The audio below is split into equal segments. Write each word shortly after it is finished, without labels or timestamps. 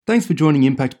Thanks for joining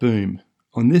Impact Boom.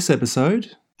 On this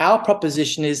episode, our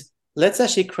proposition is let's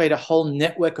actually create a whole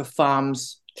network of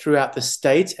farms throughout the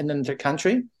state and then the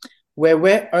country where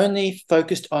we're only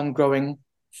focused on growing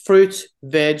fruit,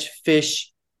 veg,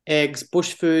 fish, eggs,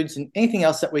 bush foods, and anything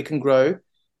else that we can grow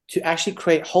to actually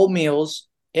create whole meals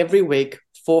every week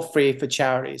for free for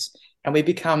charities. And we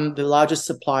become the largest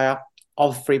supplier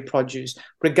of free produce.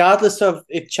 Regardless of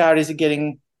if charities are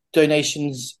getting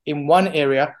donations in one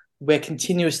area, we're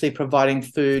continuously providing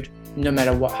food no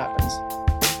matter what happens.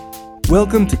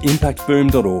 Welcome to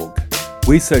impactboom.org.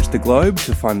 We search the globe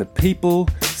to find the people,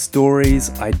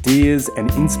 stories, ideas, and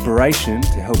inspiration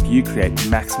to help you create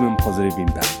maximum positive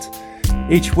impact.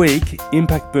 Each week,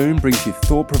 Impact Boom brings you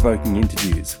thought-provoking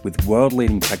interviews with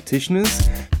world-leading practitioners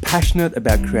passionate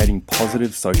about creating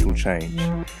positive social change.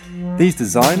 These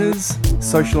designers,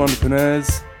 social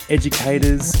entrepreneurs,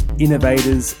 educators,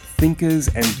 innovators, thinkers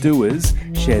and doers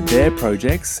share their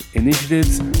projects,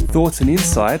 initiatives, thoughts and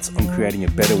insights on creating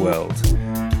a better world.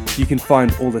 You can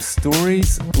find all the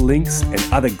stories, links and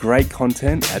other great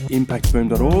content at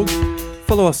impactboom.org.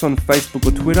 Follow us on Facebook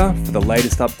or Twitter for the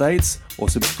latest updates, or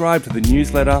subscribe to the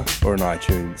newsletter or on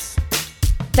iTunes.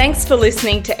 Thanks for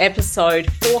listening to episode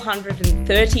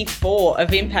 434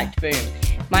 of Impact Boom.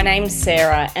 My name's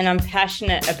Sarah and I'm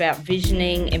passionate about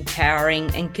visioning, empowering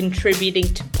and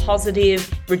contributing to positive,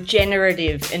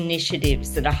 regenerative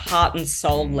initiatives that are heart and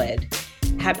soul led,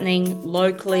 happening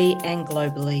locally and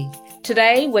globally.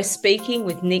 Today we're speaking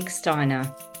with Nick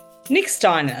Steiner. Nick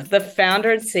Steiner, the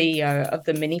founder and CEO of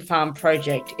the Mini Farm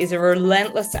Project, is a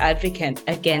relentless advocate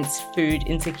against food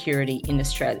insecurity in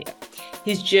Australia.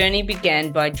 His journey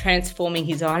began by transforming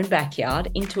his own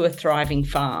backyard into a thriving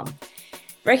farm.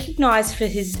 Recognised for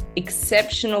his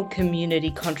exceptional community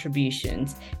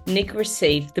contributions, Nick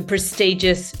received the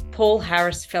prestigious Paul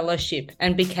Harris Fellowship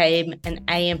and became an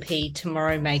AMP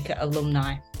Tomorrow Maker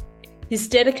alumni. His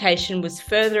dedication was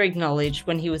further acknowledged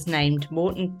when he was named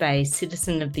Moreton Bay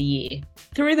Citizen of the Year.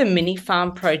 Through the Mini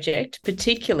Farm Project,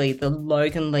 particularly the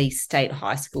Logan Lee State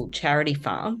High School charity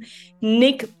farm,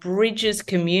 Nick bridges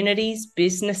communities,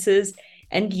 businesses,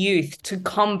 and youth to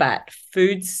combat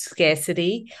food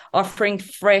scarcity, offering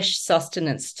fresh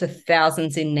sustenance to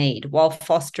thousands in need while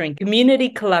fostering community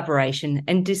collaboration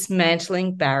and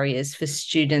dismantling barriers for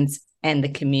students and the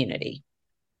community.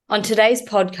 On today's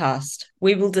podcast,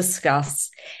 we will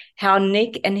discuss how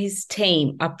Nick and his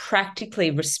team are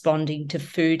practically responding to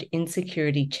food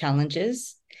insecurity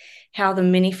challenges, how the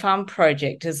Mini Farm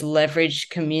Project has leveraged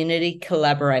community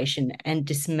collaboration and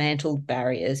dismantled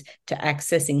barriers to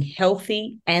accessing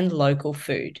healthy and local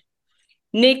food.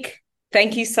 Nick,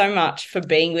 thank you so much for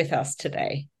being with us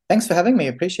today. Thanks for having me.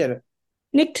 Appreciate it.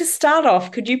 Nick, to start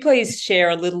off, could you please share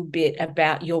a little bit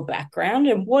about your background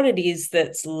and what it is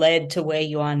that's led to where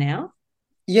you are now?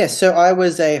 Yes, so I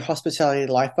was a hospitality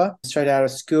lifer. Straight out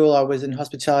of school, I was in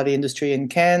hospitality industry in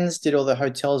Cairns, did all the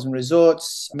hotels and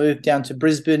resorts, moved down to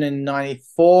Brisbane in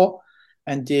 94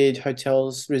 and did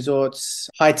hotels, resorts,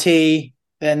 high tea,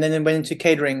 and then went into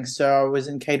catering. So I was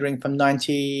in catering from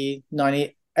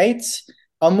 1998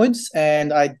 onwards,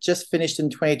 and I just finished in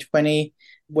 2020.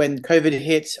 When COVID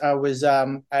hit, I was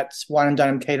at Wine and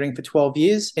Dynam Catering for 12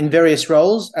 years in various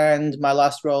roles, and my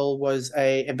last role was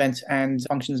a event and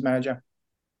functions manager.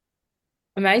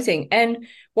 Amazing. And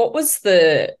what was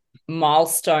the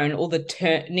milestone or the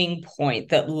turning point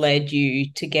that led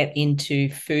you to get into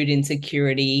food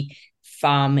insecurity,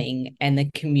 farming, and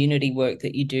the community work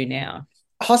that you do now?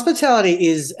 Hospitality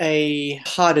is a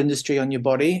hard industry on your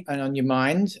body and on your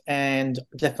mind, and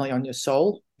definitely on your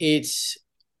soul. It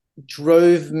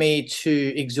drove me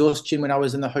to exhaustion when I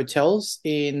was in the hotels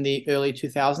in the early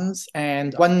 2000s.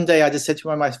 And one day I just said to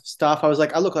one of my staff, I was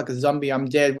like, I look like a zombie. I'm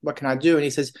dead. What can I do? And he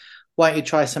says, why don't you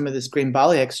try some of this green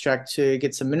barley extract to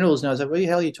get some minerals? And I was like, what the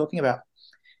hell are you talking about?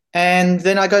 And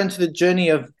then I got into the journey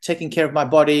of taking care of my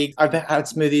body. I've had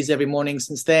smoothies every morning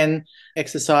since then,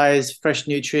 exercise, fresh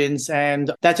nutrients.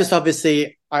 And that just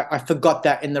obviously, I forgot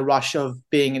that in the rush of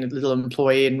being a little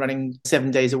employee and running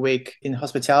 7 days a week in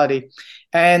hospitality.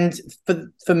 And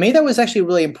for me, that was actually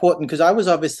really important because I was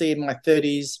obviously in my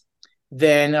 30s.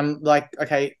 Then I'm like,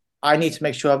 okay, I need to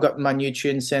make sure I've got my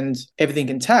nutrients and everything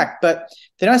intact. But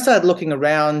then I started looking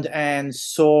around and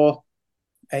saw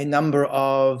a number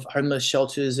of homeless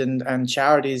shelters and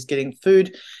charities getting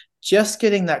food, just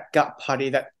getting that gut putty,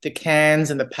 that the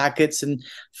cans and the packets and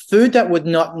food that would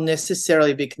not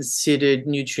necessarily be considered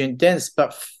nutrient dense,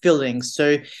 but filling.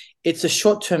 So it's a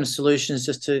short-term solution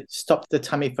just to stop the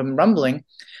tummy from rumbling.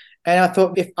 And I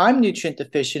thought, if I'm nutrient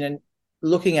deficient and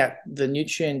looking at the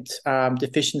nutrient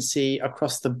deficiency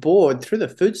across the board through the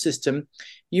food system,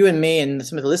 you and me and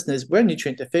some of the listeners, we're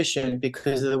nutrient deficient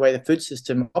because of the way the food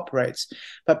system operates.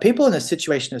 But people in a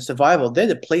situation of survival, they're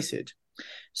depleted.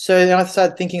 So then I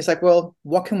started thinking, it's like, well,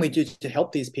 what can we do to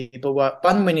help these people? Well,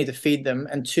 one, we need to feed them.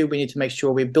 And two, we need to make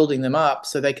sure we're building them up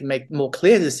so they can make more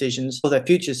clear decisions for their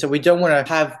future. So we don't want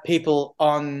to have people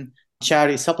on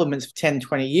charity supplements for 10,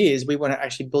 20 years. We want to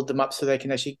actually build them up so they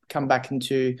can actually come back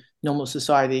into normal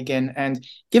society again and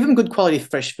give them good quality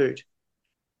fresh food.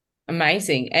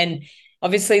 Amazing. And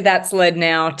obviously that's led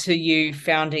now to you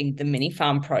founding the Mini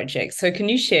Farm Project. So can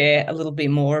you share a little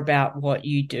bit more about what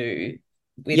you do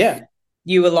with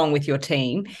you along with your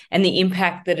team and the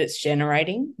impact that it's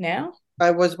generating now? I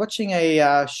was watching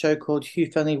a show called Hugh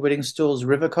Fenley Whittingstall's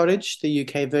River Cottage, the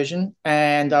UK version,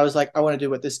 and I was like, I want to do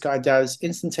what this guy does.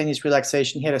 Instantaneous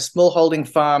relaxation. He had a small holding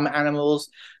farm, animals,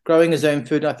 growing his own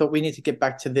food. And I thought we need to get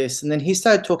back to this. And then he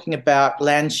started talking about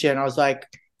land share, and I was like,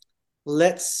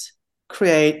 let's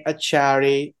create a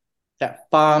charity that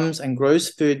farms and grows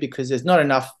food because there's not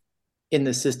enough in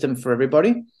the system for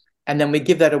everybody. And then we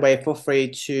give that away for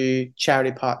free to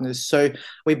charity partners. So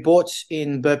we bought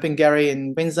in Burpengary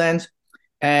in Queensland,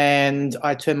 and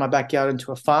I turned my backyard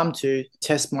into a farm to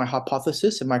test my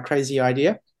hypothesis and my crazy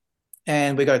idea.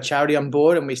 And we got a charity on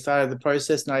board and we started the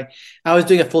process. And I was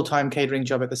doing a full-time catering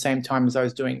job at the same time as I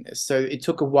was doing this. So it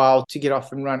took a while to get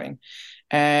off and running.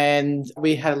 And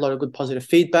we had a lot of good positive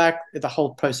feedback. The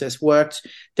whole process worked.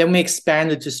 Then we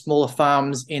expanded to smaller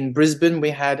farms in Brisbane. We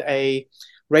had a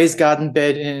raised garden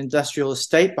bed in an industrial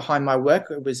estate behind my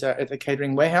work. It was at the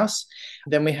catering warehouse.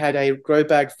 Then we had a grow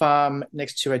bag farm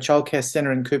next to a childcare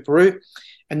centre in Coorparoo.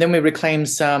 And then we reclaimed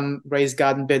some raised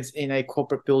garden beds in a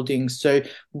corporate building. So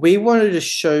we wanted to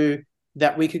show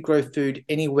that we could grow food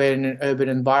anywhere in an urban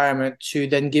environment to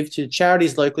then give to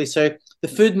charities locally. So the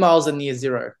food miles are near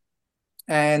zero.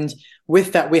 And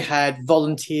with that, we had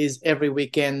volunteers every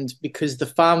weekend because the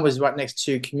farm was right next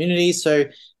to community. So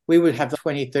we would have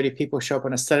 20, 30 people show up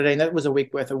on a Saturday, and that was a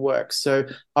week worth of work. So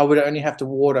I would only have to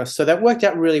water. So that worked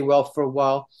out really well for a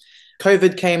while.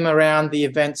 COVID came around, the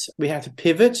events, we had to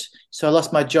pivot. So I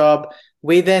lost my job.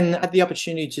 We then had the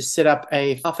opportunity to set up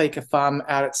a half-acre farm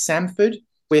out at Samford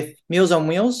with Meals on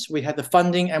Wheels. We had the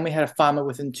funding and we had a farmer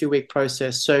within a 2-week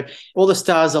process. So all the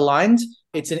stars aligned.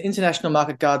 It's an international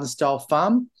market garden style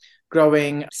farm,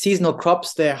 growing seasonal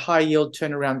crops. They're high yield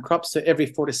turnaround crops. So every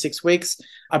 4 to 6 weeks,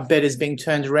 a bed is being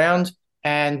turned around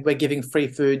and we're giving free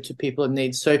food to people in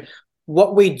need. So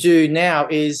what we do now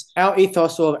is our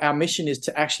ethos or our mission is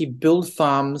to actually build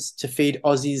farms to feed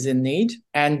Aussies in need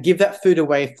and give that food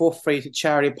away for free to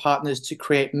charity partners to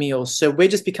create meals. So we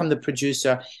just become the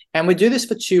producer. And we do this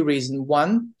for 2 reasons.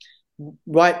 One,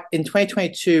 right in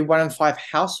 2022, 1 in 5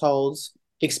 households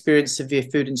experienced severe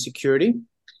food insecurity.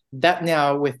 That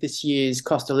now with this year's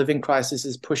cost of living crisis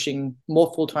is pushing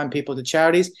more full-time people to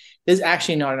charities. There's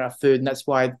actually not enough food, and that's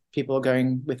why people are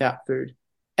going without food.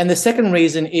 And the second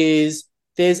reason is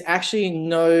there's actually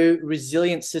no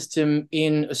resilient system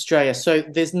in Australia. So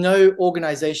there's no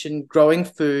organization growing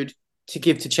food to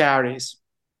give to charities.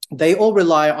 They all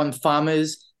rely on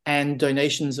farmers and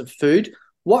donations of food.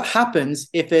 What happens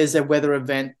if there's a weather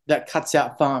event that cuts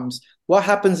out farms? What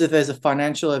happens if there's a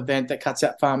financial event that cuts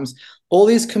out farms? All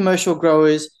these commercial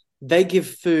growers, they give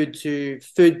food to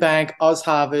Food Bank, Oz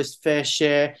Harvest, Fair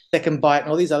Share, Second Bite, and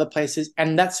all these other places.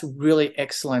 And that's really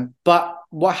excellent. But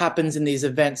what happens in these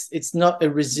events? It's not a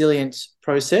resilient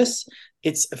process.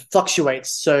 It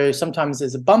fluctuates. So sometimes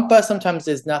there's a bumper, sometimes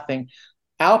there's nothing.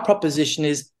 Our proposition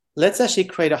is let's actually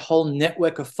create a whole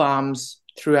network of farms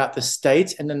throughout the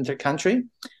state and then the country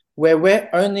where we're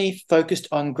only focused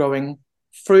on growing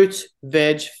fruit,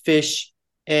 veg, fish,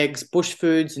 eggs, bush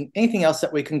foods, and anything else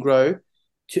that we can grow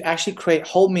to actually create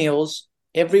whole meals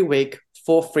every week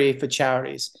for free for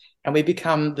charities. And we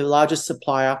become the largest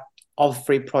supplier of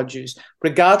free produce.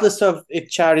 Regardless of if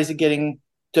charities are getting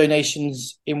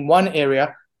donations in one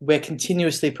area, we're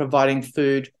continuously providing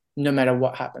food no matter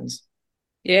what happens.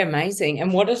 Yeah, amazing.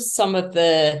 And what are some of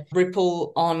the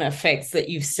ripple-on effects that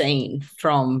you've seen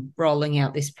from rolling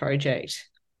out this project?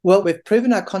 Well, we've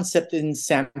proven our concept in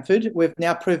Samford. We've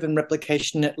now proven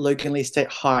replication at Logan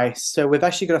State High. So we've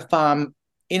actually got a farm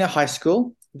in a high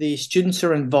school. The students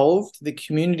are involved. The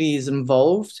community is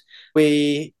involved.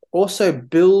 We also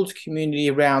build community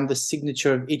around the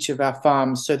signature of each of our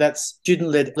farms. So that's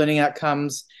student-led learning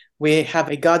outcomes. We have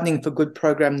a Gardening for Good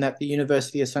program that the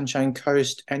University of Sunshine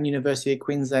Coast and University of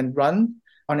Queensland run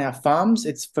on our farms.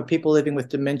 It's for people living with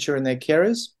dementia and their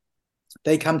carers.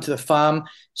 They come to the farm.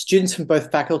 Students from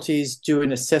both faculties do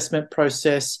an assessment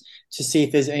process. to see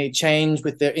if there's any change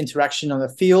with their interaction on the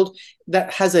field.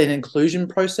 That has an inclusion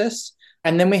process.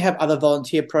 And then we have other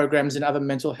volunteer programs and other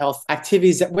mental health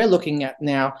activities that we're looking at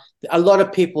now. A lot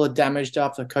of people are damaged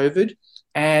after COVID,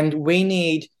 and we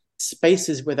need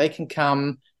spaces where they can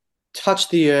come, touch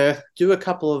the earth, do a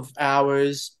couple of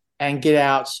hours, and get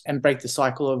out and break the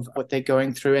cycle of what they're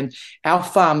going through. And our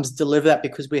farms deliver that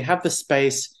because we have the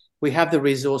space, we have the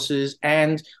resources,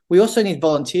 and we also need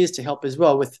volunteers to help as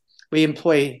well. We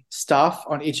employ staff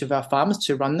on each of our farms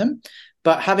to run them,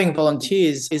 but having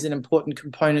volunteers is an important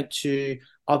component to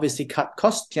obviously cut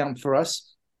costs down for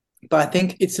us. But I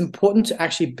think it's important to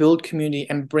actually build community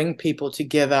and bring people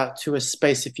together to a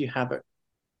space if you have it.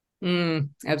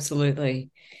 Absolutely.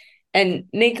 And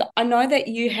Nick, I know that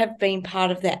you have been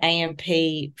part of the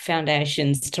AMP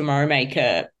Foundation's Tomorrow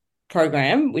Maker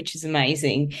program, which is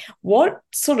amazing. What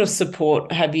sort of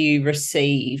support have you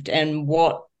received, and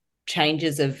what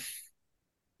changes have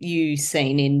you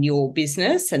seen in your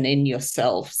business and in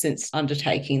yourself since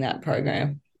undertaking that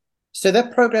program? So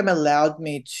that program allowed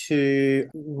me to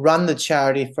run the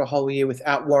charity for a whole year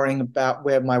without worrying about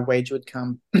where my wage would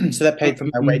come. So that paid for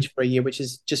my wage for a year, which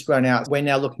has just run out. We're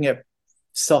now looking at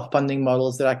self-funding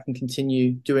models that I can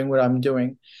continue doing what I'm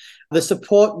doing. The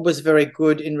support was very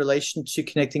good in relation to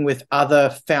connecting with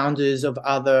other founders of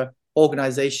other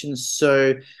organizations.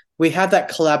 So we have that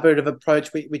collaborative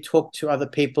approach. We talk to other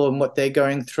people and what they're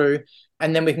going through.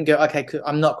 And then we can go, okay,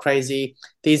 I'm not crazy.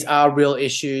 These are real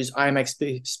issues. I'm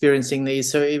experiencing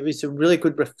these. So it was a really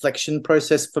good reflection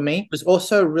process for me. It was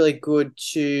also really good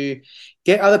to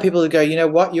get other people to go, you know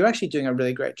what, you're actually doing a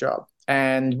really great job.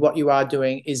 And what you are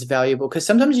doing is valuable, because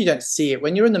sometimes you don't see it.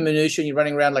 When you're in the minutiae and you're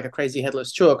running around like a crazy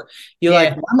headless chalk, you're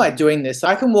like, why am I doing this?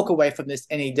 I can walk away from this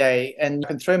any day and I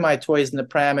can throw my toys in the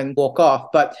pram and walk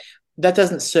off. But that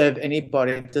doesn't serve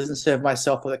anybody. It doesn't serve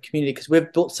myself or the community, because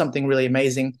we've built something really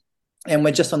amazing and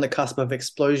we're just on the cusp of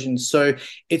explosion. So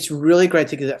it's really great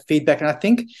to get that feedback. And I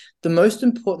think the most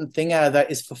important thing out of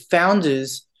that is for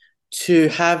founders to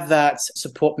have that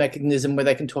support mechanism where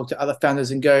they can talk to other founders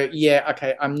and go, yeah,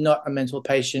 okay, I'm not a mental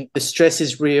patient. The stress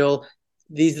is real.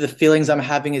 These are the feelings I'm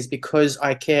having is because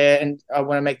I care and I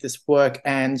want to make this work.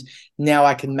 And now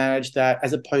I can manage that,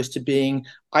 as opposed to being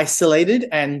isolated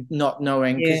and not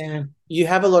knowing. Because you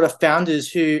have a lot of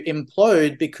founders who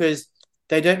implode because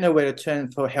they don't know where to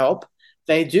turn for help.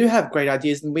 They do have great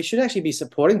ideas, and we should actually be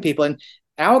supporting people. And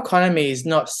our economy is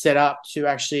not set up to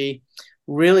actually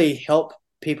really help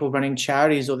people running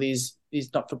charities or these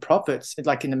not-for-profits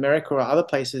like in America or other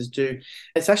places do.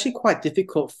 It's actually quite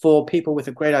difficult for people with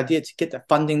a great idea to get the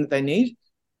funding that they need.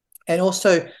 And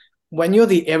also, when you're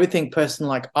the everything person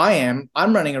like I am,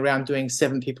 I'm running around doing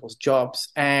 7 people's jobs,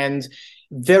 and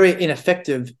very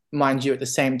ineffective, mind you, at the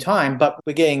same time, but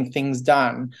we're getting things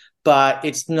done. But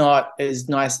it's not as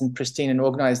nice and pristine and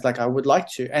organized like I would like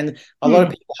to. And a lot of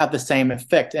people have the same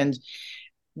effect. And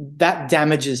that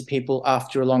damages people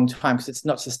after a long time because it's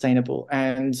not sustainable.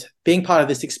 And being part of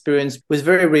this experience was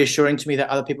very reassuring to me that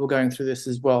other people are going through this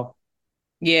as well.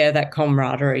 Yeah, that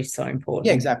camaraderie is so important.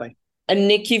 Yeah, exactly. And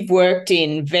Nick, you've worked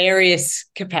in various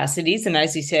capacities, and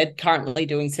as you said, currently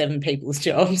doing 7 people's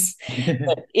jobs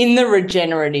in the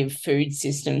regenerative food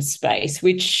system space,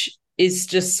 which is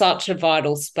just such a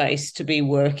vital space to be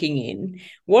working in.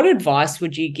 What advice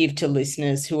would you give to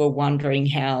listeners who are wondering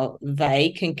how they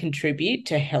can contribute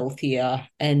to healthier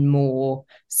and more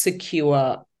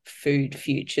secure food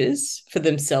futures for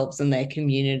themselves and their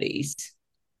communities?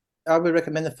 I would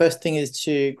recommend the first thing is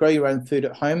to grow your own food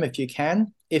at home if you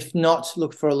can. If not,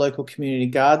 look for a local community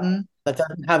garden that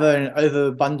doesn't have an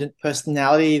overabundant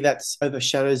personality that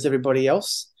overshadows everybody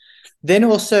else. Then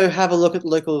also have a look at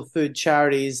local food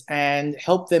charities and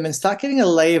help them, and start getting a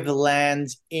lay of the land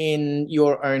in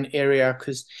your own area.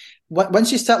 Because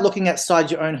once you start looking outside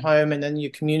your own home and then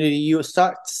your community, you'll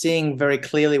start seeing very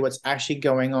clearly what's actually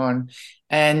going on.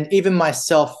 And even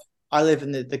myself, I live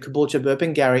in the Caboolture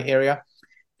Burpengary area.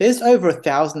 There's over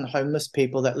 1,000 homeless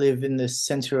people that live in the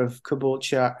center of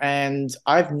Caboolture, and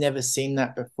I've never seen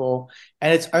that before.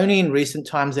 And it's only in recent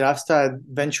times that I've started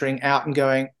venturing out and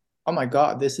going, oh my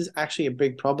God, this is actually a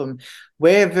big problem.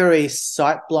 We're very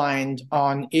sight blind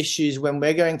on issues when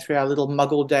we're going through our little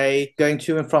muggle day, going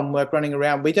to and from work, running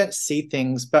around. We don't see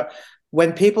things. But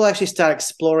when people actually start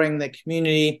exploring the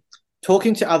community,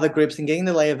 talking to other groups and getting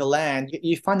the lay of the land,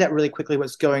 you find out really quickly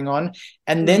what's going on.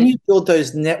 And then you build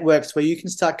those networks where you can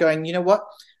start going, you know what,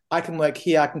 I can work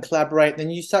here, I can collaborate. Then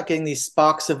you start getting these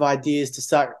sparks of ideas to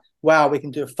start, wow, we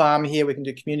can do a farm here, we can do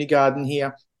a community garden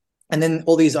here. And then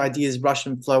all these ideas rush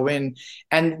and flow in.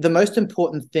 And the most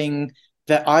important thing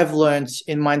that I've learned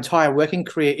in my entire working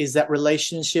career is that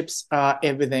relationships are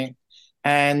everything.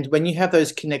 And when you have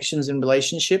those connections and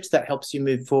relationships, that helps you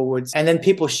move forwards. And then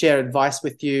people share advice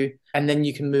with you, and then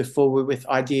you can move forward with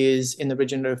ideas in the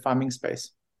regenerative farming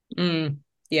space.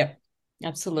 Yeah,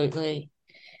 absolutely.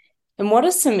 And what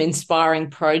are some inspiring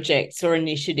projects or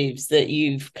initiatives that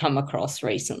you've come across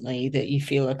recently that you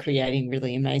feel are creating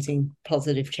really amazing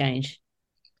positive change?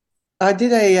 I did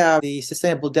the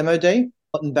Sustainable Demo Day,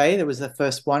 Cotton Bay. That was the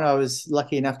first one. I was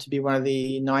lucky enough to be one of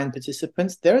the 9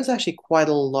 participants. There is actually quite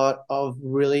a lot of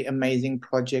really amazing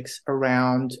projects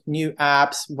around new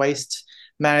apps, waste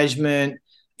management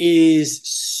is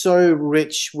so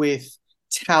rich with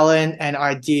talent and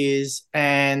ideas,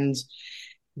 and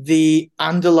the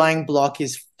underlying block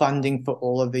is funding for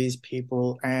all of these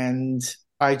people. And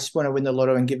I just want to win the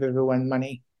lotto and give everyone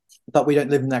money, but we don't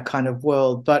live in that kind of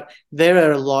world. But there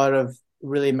are a lot of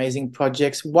really amazing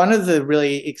projects. One of the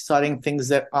really exciting things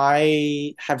that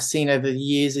I have seen over the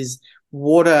years is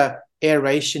water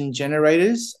aeration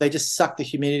generators. They just suck the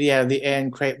humidity out of the air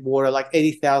and create water, like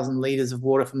 80,000 liters of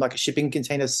water from like a shipping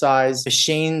container size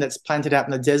machine that's planted out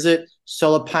in the desert.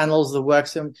 Solar panels, the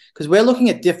works. Because we're looking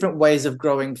at different ways of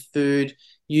growing food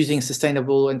using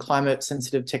sustainable and climate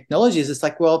sensitive technologies. It's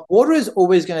like, well, water is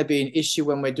always going to be an issue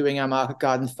when we're doing our market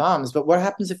garden farms. But what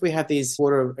happens if we have these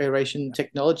water aeration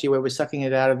technology where we're sucking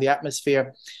it out of the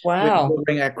atmosphere? Wow. We're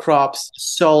watering our crops,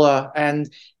 solar.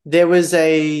 And there was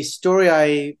a story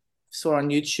I saw on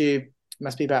YouTube,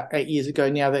 must be about 8 years ago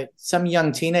now, that some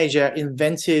young teenager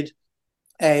invented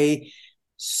a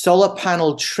solar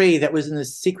panel tree that was in the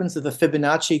sequence of the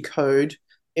Fibonacci code.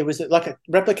 It was like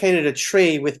replicated a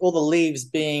tree with all the leaves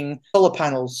being solar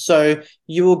panels. So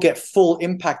you will get full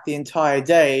impact the entire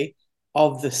day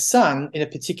of the sun in a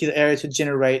particular area to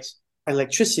generate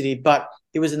electricity, but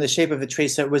it was in the shape of a tree,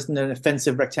 so it wasn't an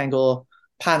offensive rectangular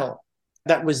panel.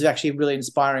 That was actually really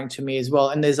inspiring to me as well.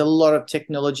 And there's a lot of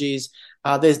technologies.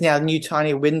 There's now new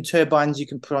tiny wind turbines you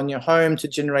can put on your home to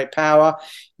generate power.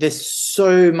 There's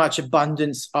so much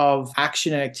abundance of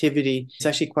action and activity. It's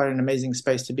actually quite an amazing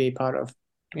space to be a part of.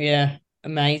 Yeah,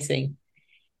 amazing.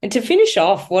 And to finish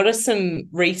off, what are some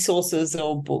resources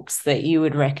or books that you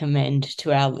would recommend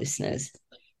to our listeners?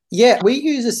 Yeah, we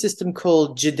use a system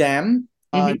called JDAM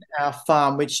on our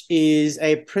farm, which is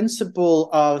a principle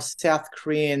of South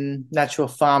Korean natural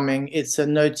farming. It's a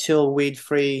no-till,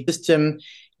 weed-free system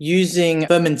using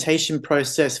fermentation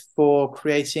process for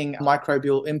creating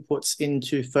microbial inputs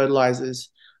into fertilizers,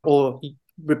 or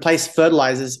replace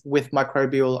fertilizers with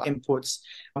microbial inputs.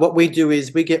 What we do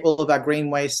is we get all of our green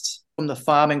waste from the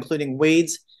farm, including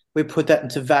weeds. We put that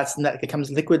into vats and that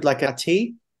becomes liquid like our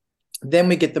tea. Then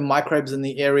we get the microbes in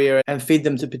the area and feed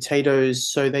them to potatoes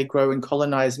so they grow and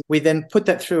colonize. We then put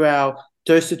that through our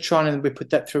dosatron and we put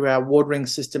that through our watering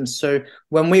system. So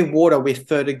when we water, we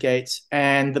fertigate,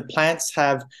 and the plants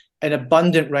have an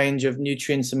abundant range of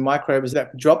nutrients and microbes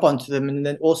that drop onto them, and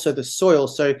then also the soil.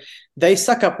 So they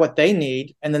suck up what they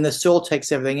need, and then the soil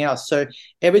takes everything else. So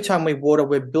every time we water,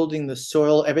 we're building the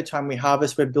soil. Every time we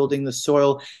harvest, we're building the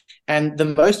soil. And the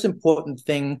most important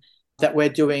thing that we're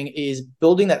doing is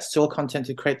building that soil content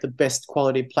to create the best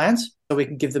quality plants so we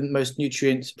can give the most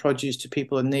nutrient produce to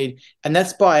people in need. And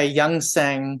that's by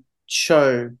Youngsang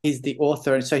Cho. He's the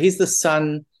author. And so he's the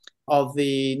son of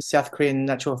the South Korean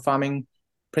natural farming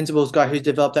principles guy who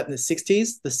developed that in the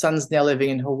 60s. The son's now living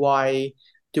in Hawaii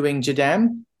doing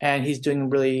JDAM, and he's doing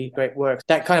really great work.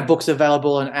 That kind of book's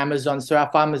available on Amazon. So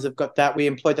our farmers have got that. We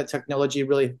employed that technology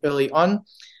really early on.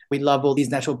 We love all these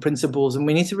natural principles, and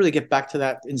we need to really get back to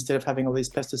that instead of having all these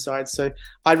pesticides. So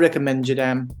I'd recommend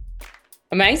JDAM.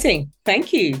 Amazing.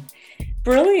 Thank you.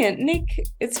 Brilliant. Nick,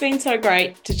 it's been so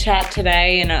great to chat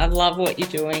today, and I love what you're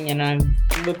doing, and I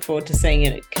look forward to seeing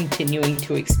it continuing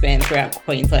to expand throughout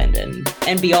Queensland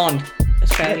and beyond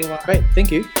Australia. Great.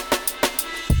 Thank you.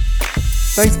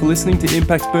 Thanks for listening to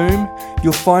Impact Boom.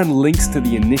 You'll find links to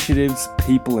the initiatives,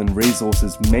 people and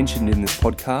resources mentioned in this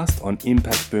podcast on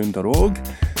impactboom.org.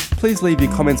 Please leave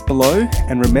your comments below,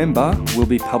 and remember, we'll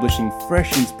be publishing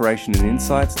fresh inspiration and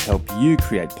insights to help you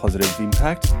create positive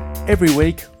impact every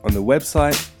week on the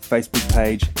website, Facebook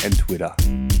page and Twitter.